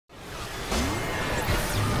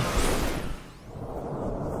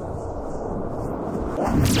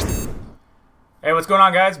Hey, what's going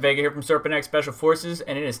on, guys? Vega here from SerpentX Special Forces,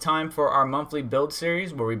 and it is time for our monthly build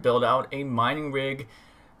series where we build out a mining rig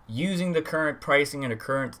using the current pricing and the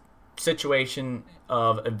current situation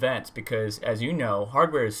of events, because as you know,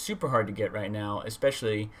 hardware is super hard to get right now,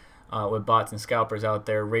 especially with bots and scalpers out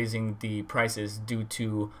there raising the prices due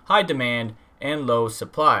to high demand and low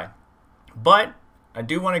supply. But I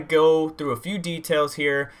do want to go through a few details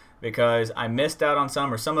here because I missed out on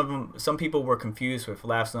some, or some people were confused with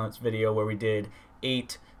last month's video where we did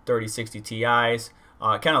 8 3060 Ti's.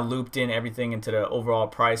 Kind of looped in everything into the overall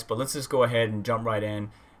price, but let's just go ahead and jump right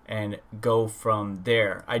in and go from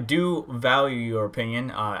there. I do value your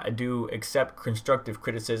opinion. I do accept constructive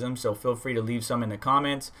criticism, so feel free to leave some in the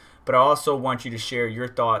comments, but I also want you to share your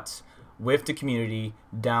thoughts with the community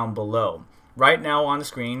down below. Right now on the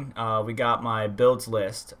screen, we got my builds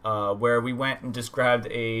list where we went and just grabbed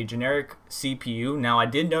a generic CPU. Now, I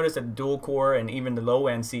did notice that the dual core and even the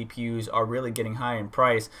low-end CPUs are really getting high in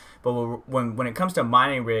price, but when it comes to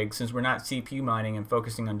mining rigs, since we're not CPU mining and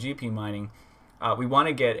focusing on GPU mining, we want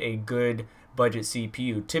to get a good budget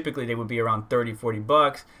CPU. Typically, they would be around 30-40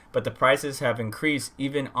 bucks, but the prices have increased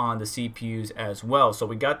even on the CPUs as well. So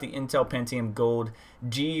we got the Intel Pentium Gold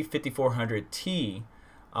G5400T,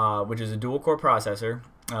 which is a dual-core processor,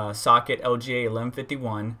 socket LGA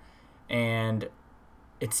 1151, and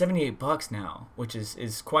it's 78 bucks now, which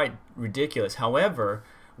is quite ridiculous. However,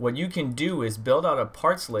 what you can do is build out a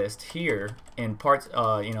parts list here in parts,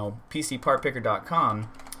 PCpartpicker.com,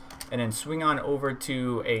 and then swing on over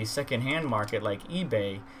to a second-hand market like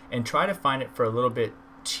eBay and try to find it for a little bit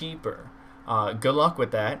cheaper. Good luck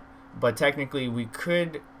with that, but technically we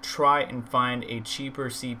could try and find a cheaper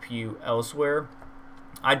CPU elsewhere.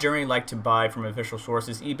 I generally like to buy from official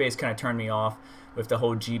sources. eBay's kind of turned me off with the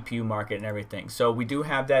whole GPU market and everything. So we do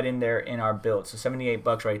have that in there in our build. So 78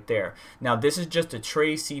 bucks right there. Now this is just a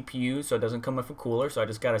tray CPU, so it doesn't come with a cooler. So I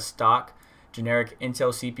just got a stock generic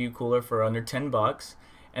Intel CPU cooler for under 10 bucks.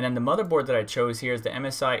 And then the motherboard that I chose here is the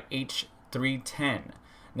MSI H310.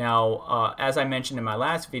 Now, as I mentioned in my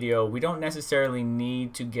last video, we don't necessarily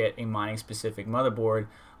need to get a mining specific motherboard,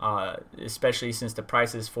 especially since the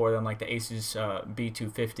prices for them, like the Asus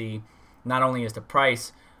B250, not only is the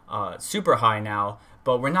price super high now,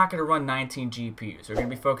 but we're not going to run 19 GPUs. We're going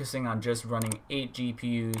to be focusing on just running 8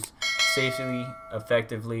 GPUs safely,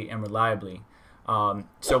 effectively, and reliably.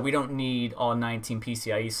 So we don't need all 19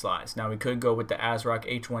 PCI-E slots. Now we could go with the ASRock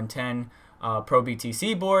H110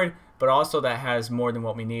 Pro-VDH board, but also that has more than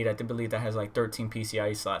what we need. I do believe that has like 13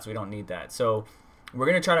 PCI-E slots. We don't need that. So we're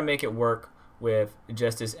going to try to make it work with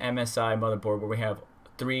just this MSI motherboard where we have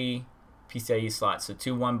 3 PCI-E slots, so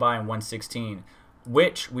 2 1x and 1 16,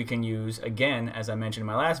 which we can use, again, as I mentioned in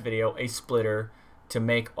my last video, a splitter to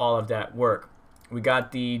make all of that work. We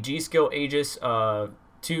got the G.Skill Aegis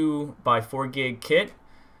 2x4 gig kit,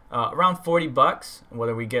 around 40 bucks,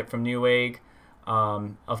 whether we get from Newegg.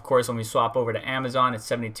 Of course, when we swap over to Amazon, it's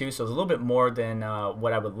 72, so it's a little bit more than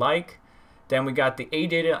what I would like. Then we got the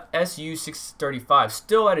ADATA SU635,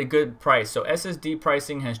 still at a good price. So SSD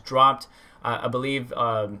pricing has dropped. I believe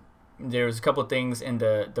there's a couple of things in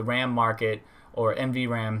the RAM market, or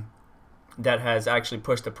NVRAM, that has actually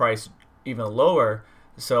pushed the price even lower.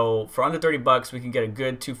 So for under 30 bucks, we can get a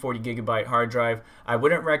good 240 gigabyte hard drive. I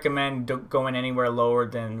wouldn't recommend going anywhere lower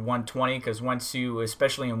than 120, because once you,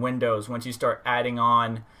 especially in Windows, once you start adding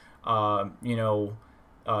on,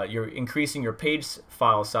 you're increasing your page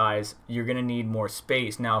file size, you're going to need more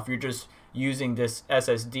space. Now, if you're just using this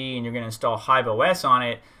SSD and you're going to install Hive OS on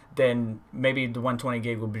it, then maybe the 120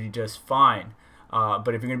 gig will be just fine. But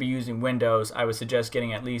if you're going to be using Windows, I would suggest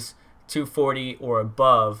getting at least 240 or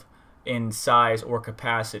above in size or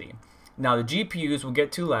capacity. Now the GPUs we'll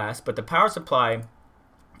get to last, but the power supply,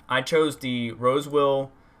 I chose the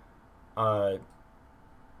Rosewill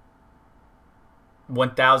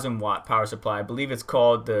 1000 watt power supply. I believe it's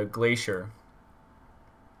called the Glacier.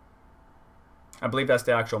 I believe that's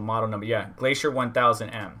the actual model number. Yeah, Glacier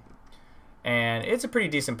 1000M. And it's a pretty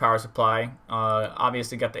decent power supply.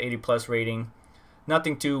 Obviously got the 80 plus rating.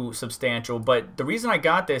 Nothing too substantial, but the reason I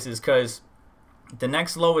got this is because the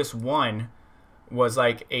next lowest one was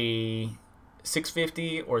like a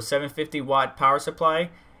 650 or 750 watt power supply,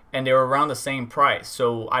 and they were around the same price.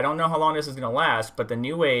 So I don't know how long this is going to last, but the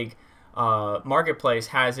Newegg marketplace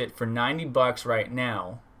has it for 90 bucks right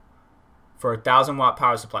now for a 1000 watt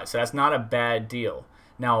power supply. So that's not a bad deal.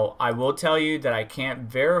 Now I will tell you that I can't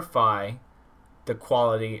verify the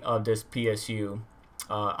quality of this PSU.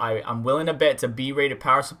 I'm willing to bet it's a B-rated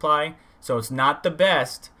power supply, so it's not the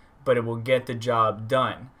best, but it will get the job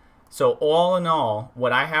done. So all in all,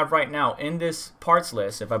 what I have right now in this parts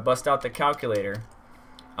list, if I bust out the calculator,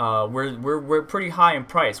 we're pretty high in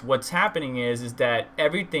price. What's happening is that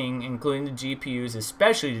everything, including the GPUs,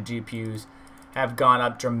 especially the GPUs, have gone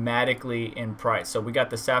up dramatically in price. So we got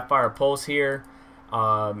the Sapphire Pulse here.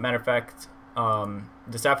 Matter of fact,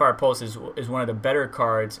 the Sapphire Pulse is one of the better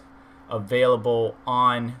cards available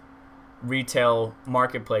on retail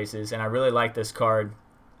marketplaces, and I really like this card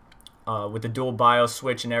with the dual BIOS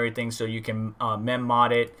switch and everything, so you can mem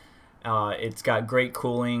mod it. It's got great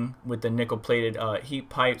cooling with the nickel plated heat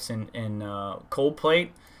pipes and cold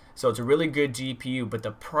plate, so it's a really good GPU, but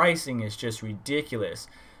the pricing is just ridiculous.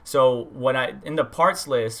 So in the parts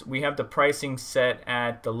list, we have the pricing set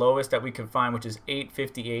at the lowest that we can find, which is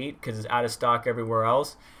 $858, because it's out of stock everywhere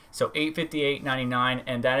else. So $858.99,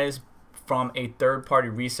 and that is from a third-party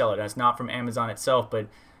reseller. That's not from Amazon itself. But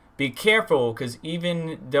be careful, because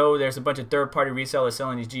even though there's a bunch of third-party resellers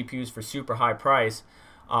selling these GPUs for super high price,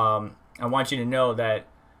 I want you to know that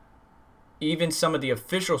even some of the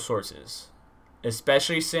official sources,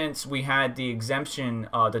 especially since we had the exemption,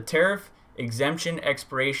 the tariff exemption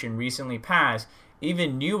expiration recently passed,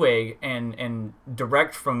 even Newegg and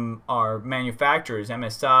direct from our manufacturers,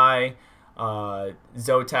 MSI,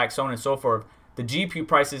 Zotac, so on and so forth, the GPU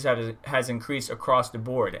prices has increased across the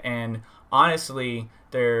board. And honestly,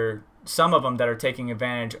 there are some of them that are taking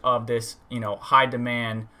advantage of this, high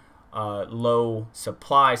demand, low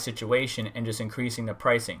supply situation and just increasing the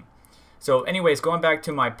pricing. So anyways, going back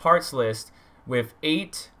to my parts list, with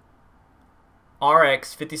 8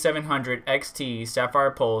 RX 5700 XT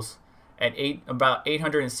Sapphire Pulse at about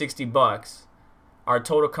 $860, our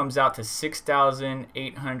total comes out to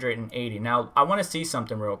 $6,880. Now I want to see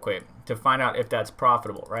something real quick to find out if that's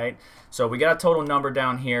profitable, right? So we got a total number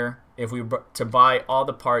down here if we to buy all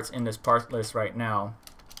the parts in this part list right now,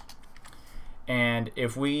 and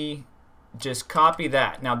if we just copy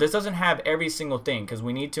that. Now this doesn't have every single thing, because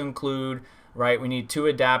we need to include, right, we need 2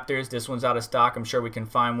 adapters. This one's out of stock. I'm sure we can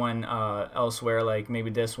find one elsewhere, like maybe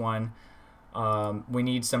this one. We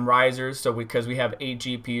need some risers, so because we have 8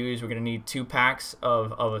 GPUs, we're going to need 2 packs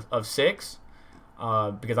of 6,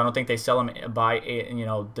 because I don't think they sell them by 8,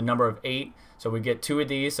 the number of 8. So we get 2 of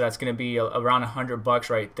these, so that's going to be around $100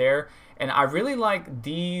 right there. And I really like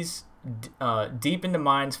these Deep Into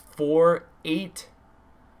Minds 4/8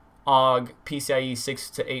 AUG PCI-E 6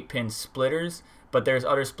 to 8 pin splitters, but there's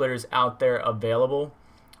other splitters out there available.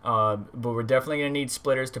 But we're definitely going to need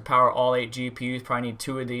splitters to power all 8 GPUs. Probably need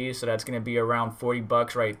 2 of these, so that's going to be around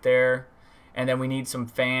 $40 right there. And then we need some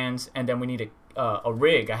fans, and then we need a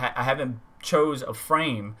rig. I haven't chose a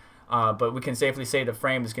frame, but we can safely say the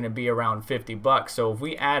frame is going to be around $50. So if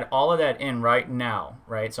we add all of that in right now,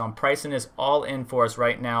 right? So I'm pricing this all in for us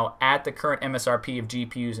right now at the current MSRP of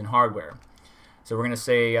GPUs and hardware. So we're going to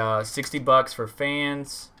say $60 for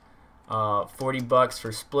fans, $40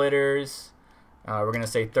 for splitters. We're going to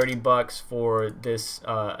say $30 for this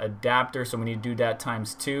adapter, so we need to do that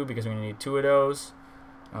times 2 because we need 2 of those,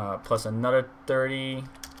 plus another 30.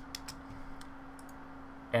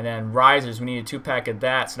 And then risers, we need a 2-pack of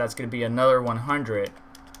that, so that's going to be another 100.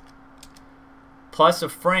 Plus a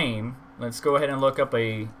frame. Let's go ahead and look up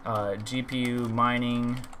a GPU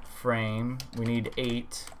mining frame. We need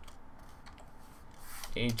 8.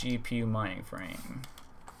 A GPU mining frame.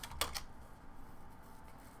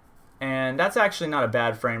 And that's actually not a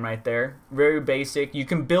bad frame right there. Very basic. You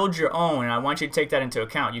can build your own, and I want you to take that into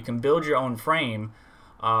account. You can build your own frame.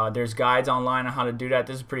 There's guides online on how to do that.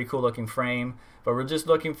 This is a pretty cool looking frame, but we're just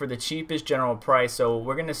looking for the cheapest general price. So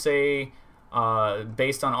we're going to say,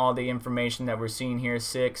 based on all the information that we're seeing here,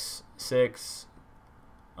 6, 6.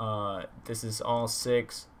 This is all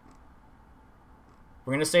 6.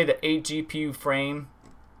 We're going to say the 8 GPU frame.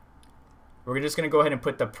 We're just going to go ahead and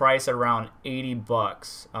put the price at around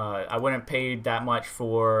 $80. I wouldn't pay that much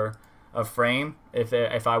for a frame.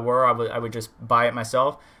 If I were, I would just buy it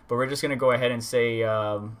myself. But we're just going to go ahead and say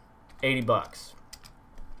 $80.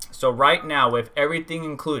 So right now, with everything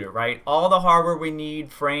included, right, all the hardware we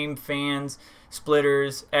need, frame, fans,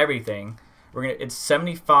 splitters, everything, it's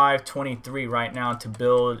 $75.23 right now to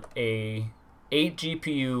build a 8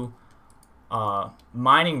 GPU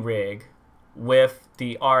mining rig with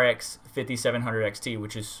the RX 5700 XT,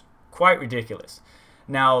 which is quite ridiculous.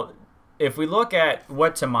 Now, if we look at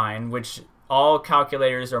what to mine, which all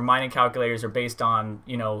calculators or mining calculators are based on,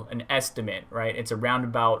 an estimate, right? It's a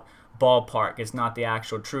roundabout ballpark. It's not the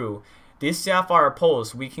actual true. This Sapphire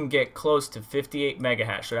Pulse, we can get close to 58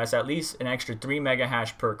 megahash, so that's at least an extra 3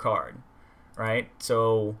 megahash per card, right?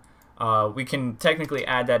 So we can technically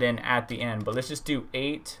add that in at the end, but let's just do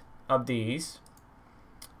 8 of these.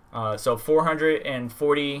 So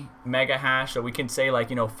 440 megahash, so we can say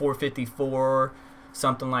 454,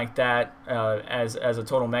 something like that as a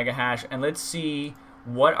total mega hash, and let's see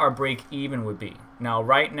what our break even would be. Now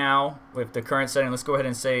right now with the current setting, let's go ahead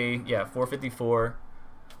and say, yeah, 454.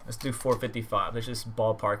 Let's do 455. Let's just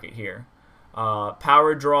ballpark it here.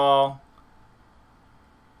 Power draw,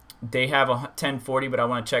 they have a 1040, but I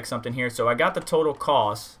want to check something here. So I got the total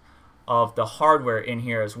cost of the hardware in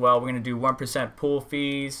here as well. We're going to do 1% pool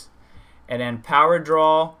fees, and then power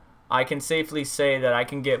draw, I can safely say that I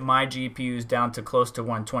can get my GPUs down to close to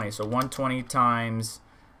 120. So 120 times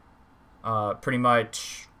pretty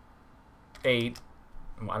much 8.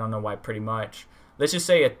 I don't know why pretty much. Let's just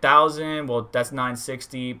say 1,000. Well, that's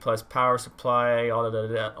 960 plus power supply, all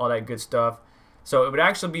that good stuff. So it would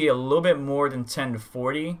actually be a little bit more than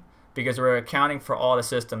 1040 because we're accounting for all the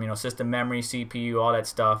system, you know, system memory, CPU, all that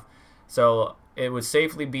stuff. So it would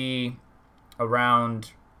safely be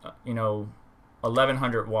around, you know,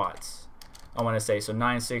 1,100 watts, I want to say. So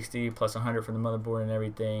 960 plus 100 for the motherboard and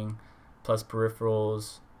everything, plus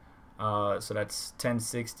peripherals. So that's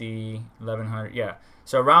 1060, 1,100, yeah.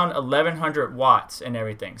 So around 1,100 watts and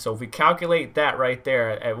everything. So if we calculate that right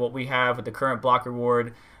there at what we have with the current block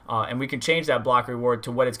reward, and we can change that block reward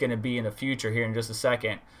to what it's going to be in the future here in just a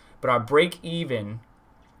second. But our break even,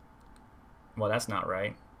 well, that's not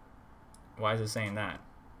right. Why is it saying that?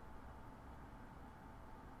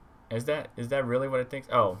 Is that really what it thinks?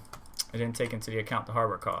 Oh, it didn't take into the account the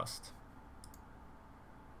hardware cost.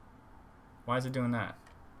 Why is it doing that?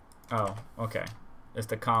 Oh, okay. It's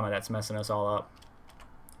the comma that's messing us all up.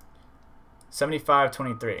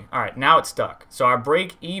 75.23. All right, now it's stuck. So our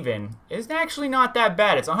break even is actually not that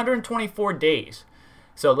bad. It's 124 days.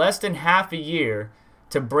 So less than half a year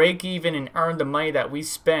to break even and earn the money that we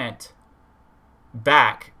spent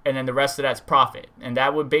back, and then the rest of that's profit. And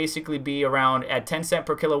that would basically be around, at 10 cents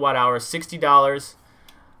per kilowatt hour, $60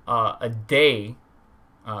 a day,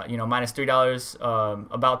 you know, minus $3,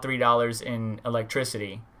 about $3 in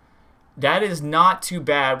electricity. That is not too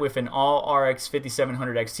bad with an all RX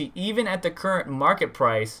 5700 XT, even at the current market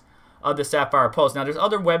price of the Sapphire Pulse. Now, there's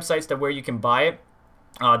other websites that where you can buy it.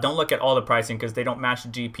 Don't look at all the pricing because they don't match the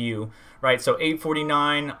GPU, right? So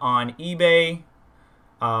 $849 on eBay.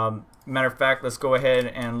 Matter of fact, let's go ahead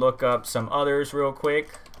and look up some others real quick.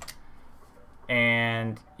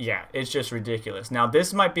 And yeah, it's just ridiculous. Now,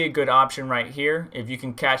 this might be a good option right here. If you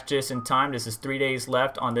can catch this in time, this is 3 days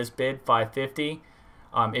left on this bid, $550.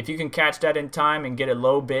 If you can catch that in time and get a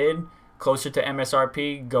low bid closer to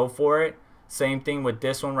MSRP, go for it. Same thing with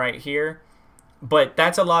this one right here. But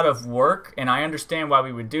that's a lot of work, and I understand why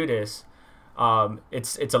we would do this.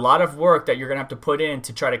 It's a lot of work that you're going to have to put in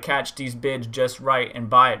to try to catch these bids just right and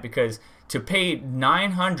buy it, because to pay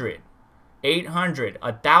 $900, $800,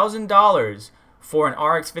 $1,000 for an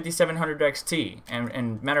RX 5700 XT,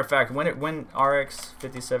 and matter of fact, when RX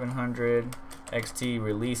 5700 XT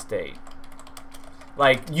release date,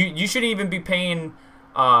 like you shouldn't even be paying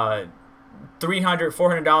 $300,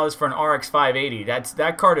 $400 for an RX 580.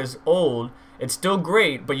 That card is old. It's still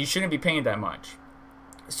great, but you shouldn't be paying that much.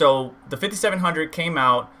 So the 5700 came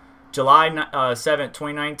out July 7th,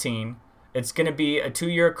 2019. It's going to be a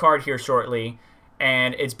 2-year card here shortly,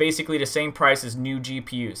 and it's basically the same price as new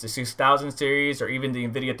GPUs, the 6000 series or even the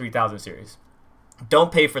Nvidia 3000 series.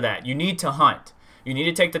 Don't pay for that. You need to hunt. You need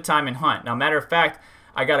to take the time and hunt. Now, matter of fact,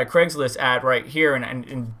 I got a Craigslist ad right here,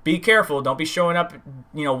 and be careful. Don't be showing up,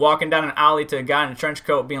 you know, walking down an alley to a guy in a trench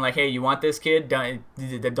coat being like, hey, you want this, kid?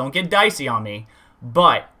 Don't get dicey on me.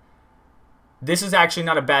 But this is actually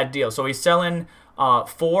not a bad deal. So he's selling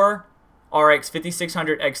 4 RX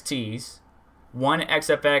 5600 XTs, 1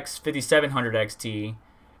 XFX 5700 XT,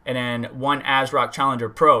 and then 1 ASRock Challenger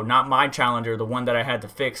Pro. Not my Challenger, the one that I had to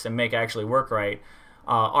fix and make actually work right.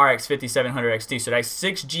 RX 5700 XT. So that's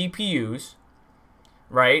 6 GPUs.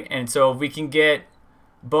 Right, and so if we can get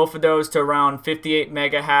both of those to around 58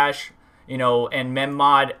 mega hash, you know, and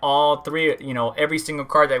memmod all 3, you know, every single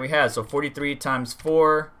card that we have. So 43 times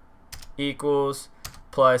 4 equals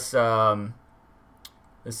plus, let's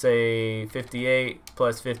say 58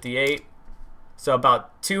 plus 58. So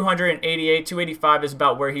about 288, 285 is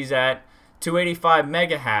about where he's at. 285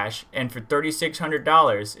 mega hash, and for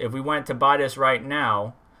 $3,600, if we went to buy this right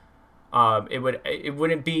now, it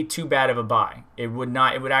wouldn't be too bad of a buy. It would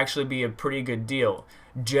not. It would actually be a pretty good deal.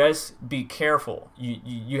 Just be careful.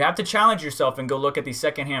 You have to challenge yourself and go look at these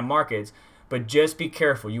secondhand markets, but just be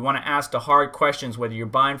careful. You want to ask the hard questions, whether you're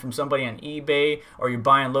buying from somebody on eBay or you're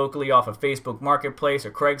buying locally off of Facebook Marketplace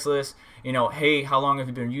or Craigslist. You know, hey, how long have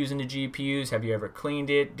you been using the GPUs? Have you ever cleaned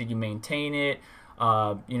it? Did you maintain it?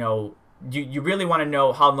 You know, you really want to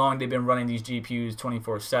know how long they've been running these GPUs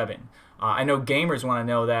 24/7. I know gamers want to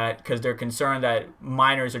know that because they're concerned that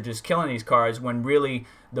miners are just killing these cards when really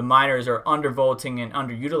the miners are undervolting and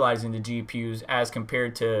underutilizing the GPUs as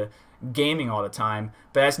compared to gaming all the time.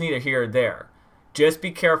 But that's neither here or there. Just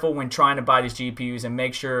be careful when trying to buy these GPUs and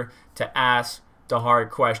make sure to ask the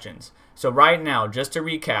hard questions. So right now, just to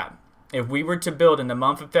recap, if we were to build in the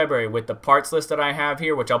month of February with the parts list that I have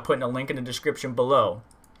here, which I'll put in a link in the description below,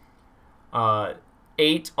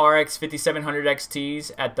 8 RX 5700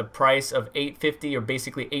 XTs at the price of $850 or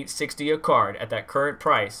basically $860 a card at that current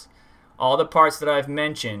price. All the parts that I've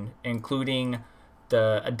mentioned, including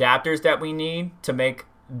the adapters that we need to make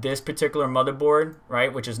this particular motherboard,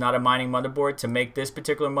 right, which is not a mining motherboard, to make this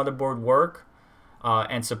particular motherboard work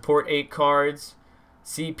and support 8 cards,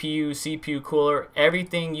 CPU cooler,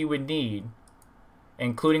 everything you would need,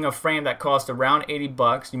 including a frame that costs around 80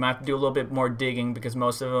 bucks. You might have to do a little bit more digging because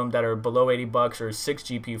most of them that are below 80 bucks are 6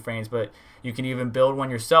 GPU frames, but you can even build one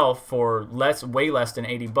yourself for way less than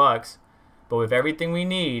 80 bucks. But with everything we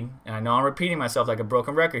need, and I know I'm repeating myself like a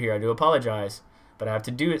broken record here, I do apologize, but I have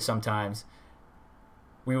to do it sometimes,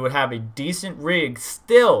 we would have a decent rig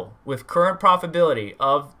still with current profitability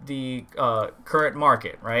of the current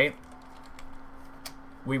market, right?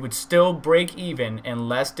 We would still break even in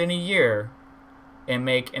less than a year and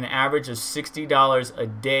make an average of $60 a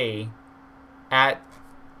day at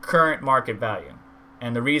current market value.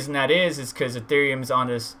 And the reason that is because Ethereum's on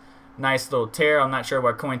this nice little tear. I'm not sure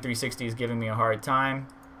why Coin360 is giving me a hard time.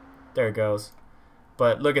 There it goes.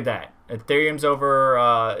 But look at that. Ethereum's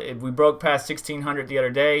over, we broke past 1600 the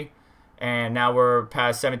other day, and now we're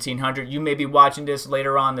past 1700. You may be watching this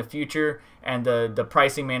later on in the future, and the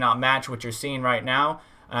pricing may not match what you're seeing right now.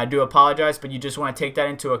 I do apologize, but you just want to take that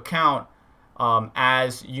into account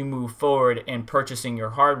as you move forward in purchasing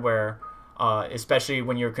your hardware, especially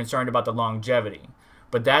when you're concerned about the longevity.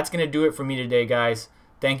 But that's going to do it for me today, guys.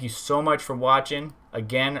 Thank you so much for watching.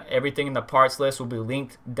 Again, everything in the parts list will be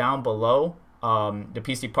linked down below. The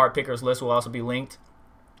PC part pickers list will also be linked.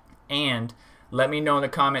 And let me know in the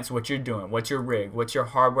comments what you're doing. What's your rig? What's your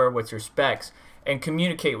hardware? What's your specs? And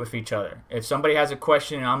communicate with each other. If somebody has a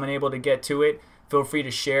question and I'm unable to get to it, feel free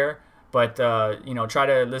to share. But you know,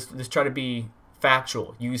 let's try to be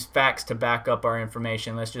factual. Use facts to back up our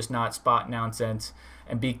information. Let's just not spot nonsense.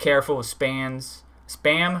 And be careful of spam,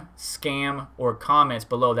 scam, or comments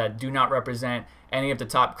below that do not represent any of the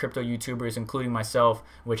top crypto YouTubers, including myself,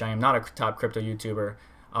 which I am not a top crypto YouTuber,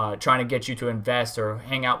 trying to get you to invest or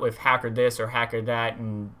hang out with hacker this or hacker that.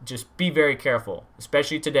 And just be very careful,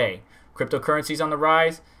 especially today. Cryptocurrency is on the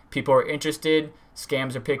rise. People are interested.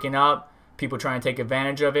 Scams are picking up. People trying to take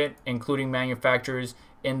advantage of it, including manufacturers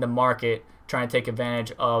in the market trying to take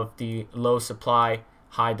advantage of the low supply,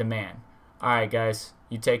 high demand. All right, guys,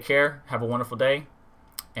 you take care. Have a wonderful day,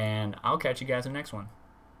 and I'll catch you guys in the next one.